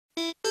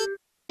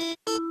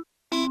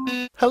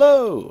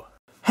Hello!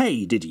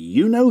 Hey, did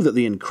you know that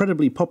the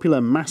incredibly popular,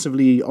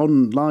 massively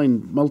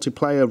online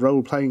multiplayer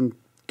role-playing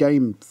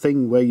game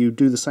thing where you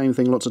do the same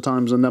thing lots of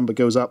times and a number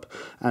goes up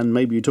and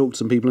maybe you talk to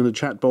some people in a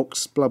chat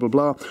box, blah blah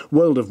blah,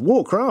 World of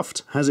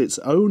Warcraft has its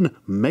own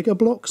Mega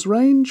Bloks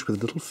range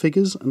with little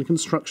figures and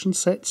construction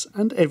sets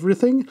and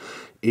everything?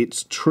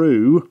 It's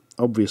true.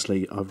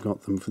 Obviously, I've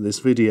got them for this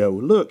video.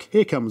 Look,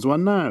 here comes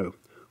one now.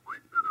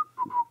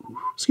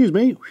 Excuse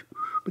me,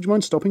 would you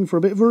mind stopping for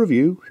a bit of a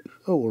review?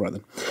 Oh, all right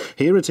then.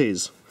 Here it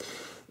is.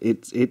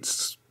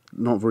 It's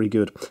not very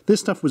good. This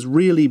stuff was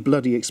really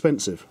bloody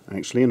expensive,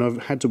 actually, and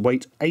I've had to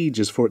wait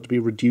ages for it to be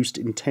reduced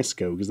in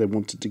Tesco because they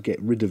wanted to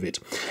get rid of it.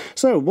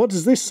 So, what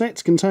does this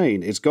set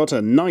contain? It's got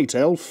a night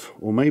elf,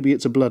 or maybe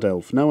it's a blood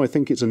elf. No, I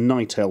think it's a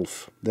night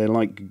elf. They're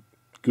like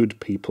good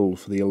people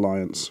for the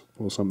Alliance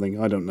or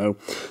something, I don't know.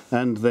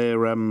 And their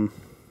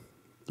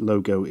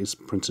logo is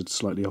printed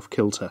slightly off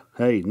kilter.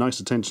 Hey,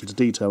 nice attention to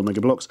detail, Mega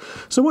Bloks.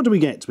 So what do we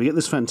get? We get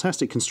this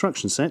fantastic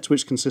construction set,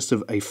 which consists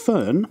of a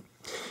fern,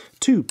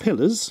 2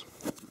 pillars,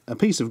 a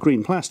piece of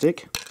green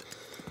plastic,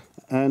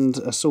 and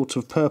a sort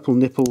of purple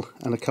nipple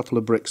and a couple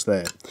of bricks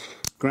there.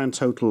 Grand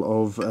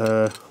total of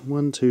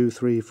 1, 2,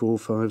 3, 4,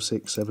 5,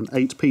 6, 7,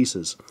 8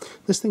 pieces.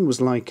 This thing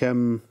was like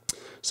 £7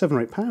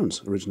 or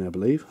 £8 originally, I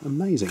believe.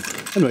 Amazing.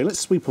 Anyway, let's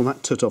sweep all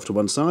that tut off to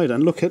one side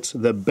and look at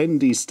the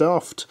bendy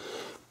staffed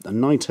a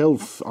night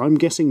elf. I'm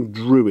guessing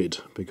druid,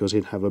 because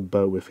he'd have a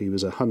bow if he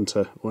was a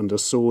hunter, and a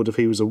sword if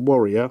he was a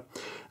warrior,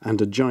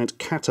 and a giant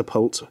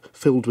catapult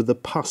filled with the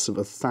pus of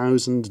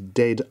 1,000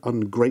 dead,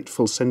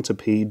 ungrateful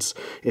centipedes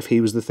if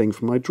he was the thing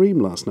from my dream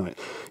last night.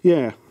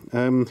 Yeah,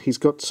 he's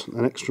got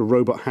an extra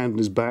robot hand on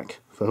his back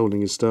for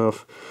holding his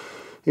staff.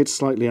 It's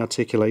slightly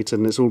articulated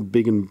and it's all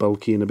big and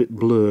bulky and a bit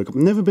blurred. I've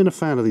never been a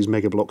fan of these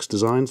Mega Bloks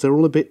designs. They're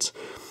all a bit...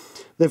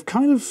 They've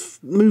kind of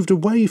moved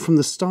away from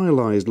the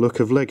stylised look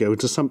of Lego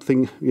to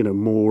something, you know,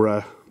 more,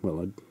 well,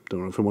 I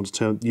don't know if I want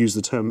to use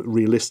the term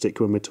realistic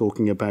when we're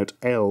talking about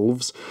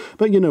elves,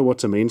 but you know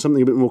what I mean,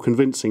 something a bit more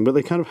convincing, but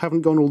they kind of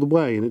haven't gone all the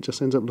way, and it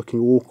just ends up looking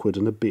awkward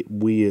and a bit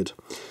weird.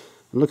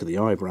 And look at the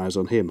eyebrows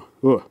on him.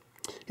 Ugh.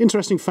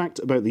 Interesting fact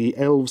about the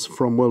elves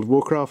from World of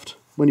Warcraft: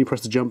 when you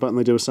press the jump button,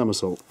 they do a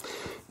somersault.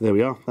 There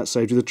we are. That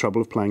saved you the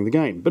trouble of playing the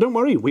game. But don't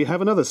worry, we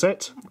have another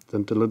set.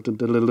 Dun, dun, dun,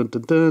 dun, dun,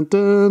 dun, dun,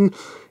 dun.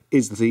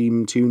 Is the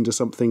theme tuned to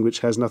something which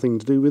has nothing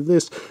to do with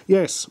this?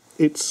 Yes,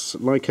 it's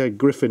like a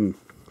griffin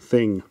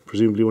thing,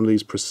 presumably one of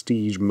these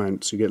prestige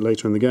mounts you get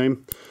later in the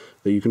game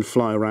that you can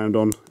fly around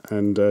on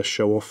and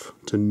show off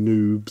to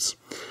noobs.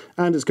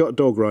 And it's got a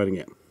dog riding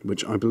it,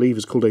 which I believe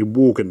is called a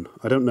worgen.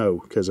 I don't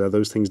know, because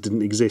those things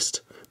didn't exist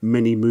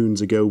many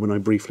moons ago when I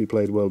briefly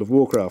played World of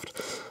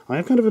Warcraft. I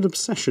have kind of an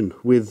obsession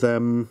with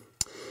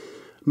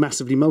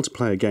massively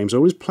multiplayer games. I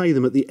always play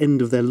them at the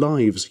end of their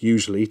lives,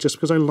 usually, just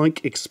because I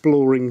like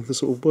exploring the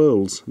sort of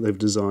worlds they've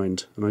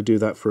designed. And I do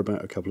that for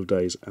about a couple of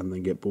days and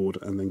then get bored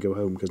and then go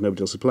home because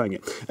nobody else is playing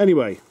it.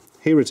 Anyway,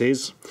 here it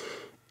is.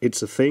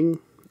 It's a thing.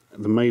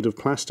 They're made of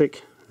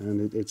plastic,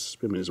 and it's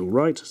all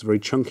right. It's very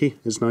chunky.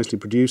 It's nicely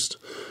produced.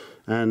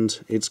 And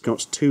it's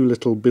got 2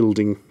 little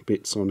building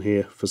bits on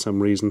here for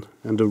some reason,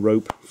 and a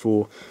rope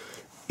for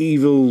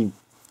evil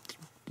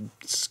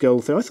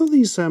skull thing. I thought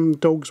these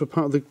dogs were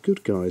part of the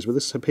good guys, but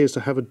this appears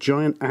to have a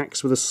giant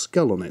axe with a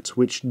skull on it,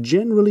 which,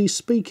 generally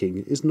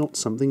speaking, is not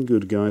something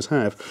good guys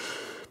have.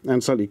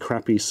 And slightly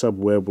crappy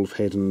sub-werewolf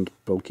head and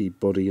bulky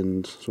body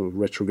and sort of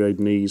retrograde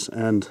knees,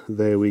 and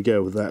there we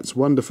go. That's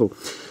wonderful.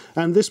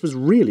 And this was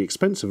really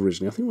expensive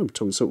originally. I think we were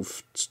talking sort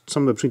of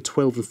somewhere between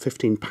 £12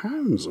 and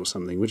 £15 or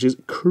something, which is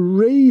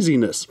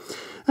craziness.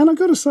 And I've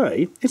got to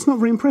say, it's not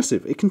very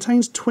impressive. It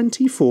contains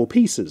 24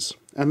 pieces,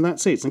 and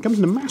that's it. And it comes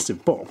in a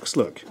massive box,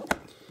 look.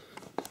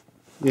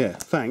 Yeah,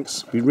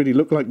 thanks. We really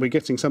look like we're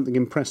getting something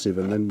impressive,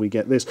 and then we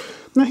get this.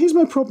 Now, here's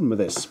my problem with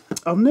this.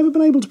 I've never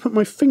been able to put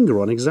my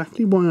finger on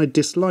exactly why I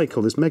dislike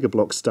all this Mega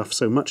Bloks stuff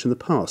so much in the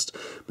past,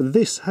 but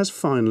this has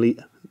finally,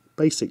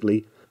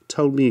 basically,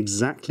 told me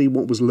exactly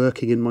what was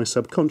lurking in my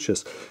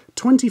subconscious.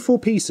 24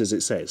 pieces,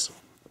 it says.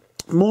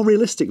 More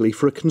realistically,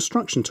 for a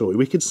construction toy,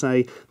 we could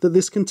say that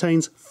this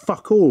contains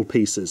fuck all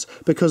pieces,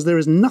 because there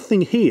is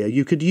nothing here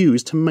you could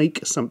use to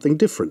make something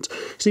different.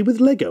 See, with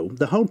Lego,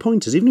 the whole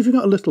point is, even if you've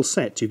got a little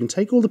set, you can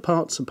take all the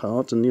parts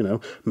apart and, you know,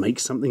 make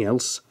something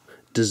else,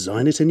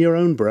 design it in your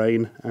own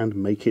brain, and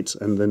make it,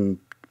 and then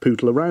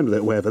poodle around with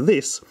it, wherever.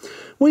 This,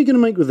 what are you going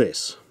to make with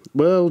this?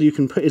 Well, you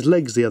can put his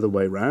legs the other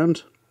way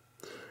round,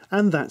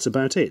 and that's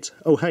about it.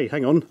 Oh, hey,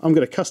 hang on, I'm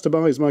going to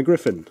customise my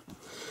griffin.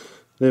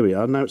 There we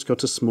are, now it's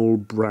got a small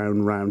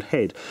brown round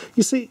head.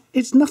 You see,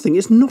 it's nothing,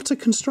 it's not a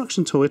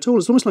construction toy at all.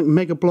 It's almost like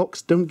Mega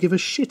Bloks don't give a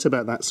shit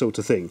about that sort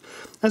of thing,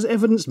 as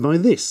evidenced by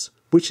this,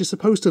 which is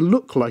supposed to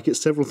look like it's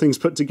several things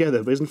put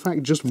together, but is in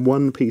fact just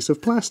one piece of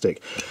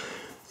plastic.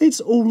 It's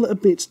all a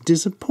bit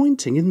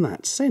disappointing in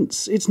that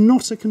sense. It's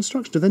not a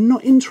construction toy. They're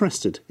not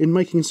interested in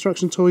making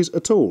construction toys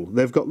at all.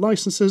 They've got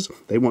licenses,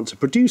 they want to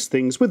produce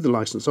things with the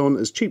license on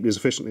as cheaply, as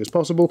efficiently as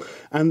possible,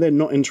 and they're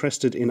not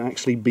interested in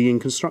actually being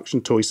construction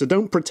toys. So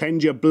don't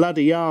pretend you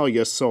bloody are,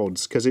 you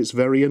sods, because it's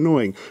very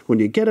annoying. When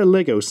you get a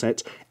Lego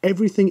set,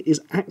 everything is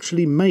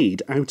actually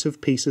made out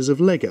of pieces of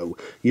Lego.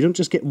 You don't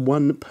just get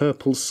one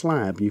purple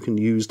slab you can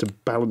use to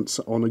balance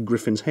on a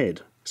griffin's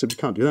head. Except you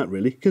can't do that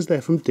really, because they're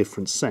from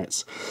different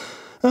sets.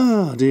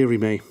 Ah, dearie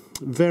me.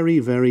 Very,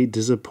 very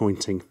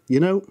disappointing. You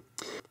know,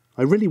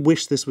 I really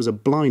wish this was a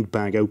blind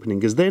bag opening,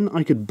 because then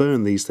I could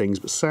burn these things,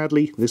 but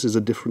sadly, this is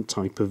a different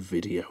type of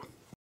video.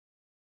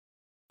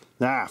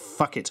 Ah,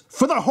 fuck it.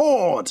 For the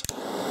Horde!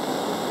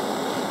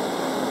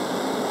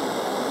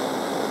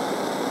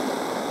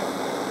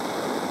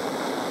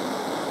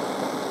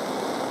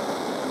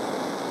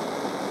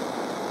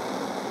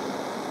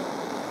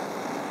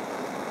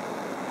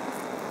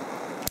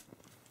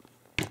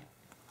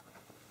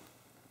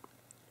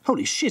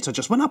 Holy shit, I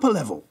just went up a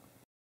level!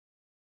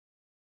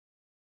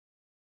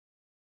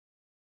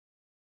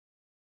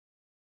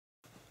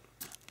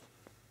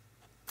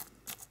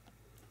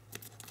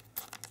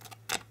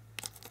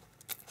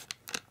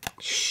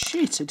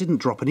 Shit, it didn't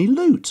drop any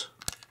loot.